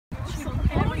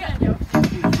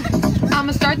I'm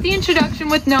gonna start the introduction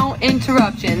with no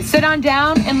interruption. Sit on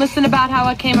down and listen about how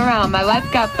I came around. My life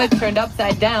got flipped, turned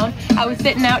upside down. I was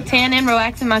sitting out tanning,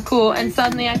 relaxing my cool, and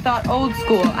suddenly I thought old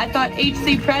school. I thought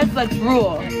HC Prez, let's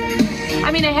rule.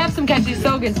 I mean, I have some catchy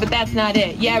slogans, but that's not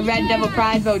it. Yeah, Red Devil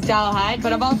Pride, vote Dolehide,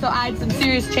 but I've also eyed some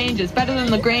serious changes, better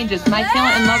than the Granges. My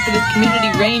talent and love for this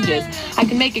community ranges. I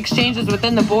can make exchanges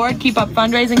within the board, keep up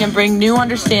fundraising, and bring new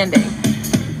understanding.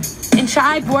 In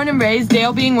Shy, born and raised,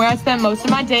 Dale being where I spent most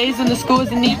of my days when the school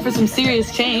was in need for some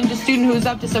serious change, a student who was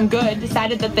up to some good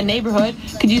decided that the neighborhood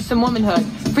could use some womanhood.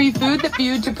 Free food that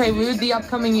viewed to prelude the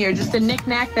upcoming year, just a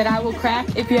knick-knack that I will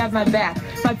crack if you have my back.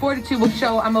 My fortitude will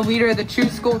show I'm a leader of the true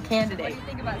school candidate. What do you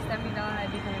think about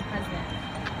 $70 becoming president?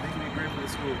 I think it'd be great for the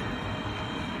school.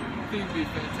 I think it'd be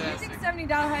fantastic. Do you think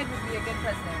 $70 would be a good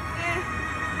president?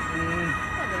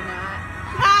 Probably not.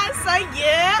 Say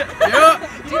yeah. Yeah.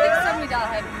 Do you think $70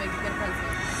 would make a good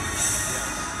president?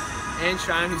 And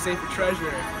Shine, who's safe for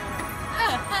treasurer.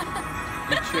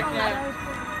 You trick me.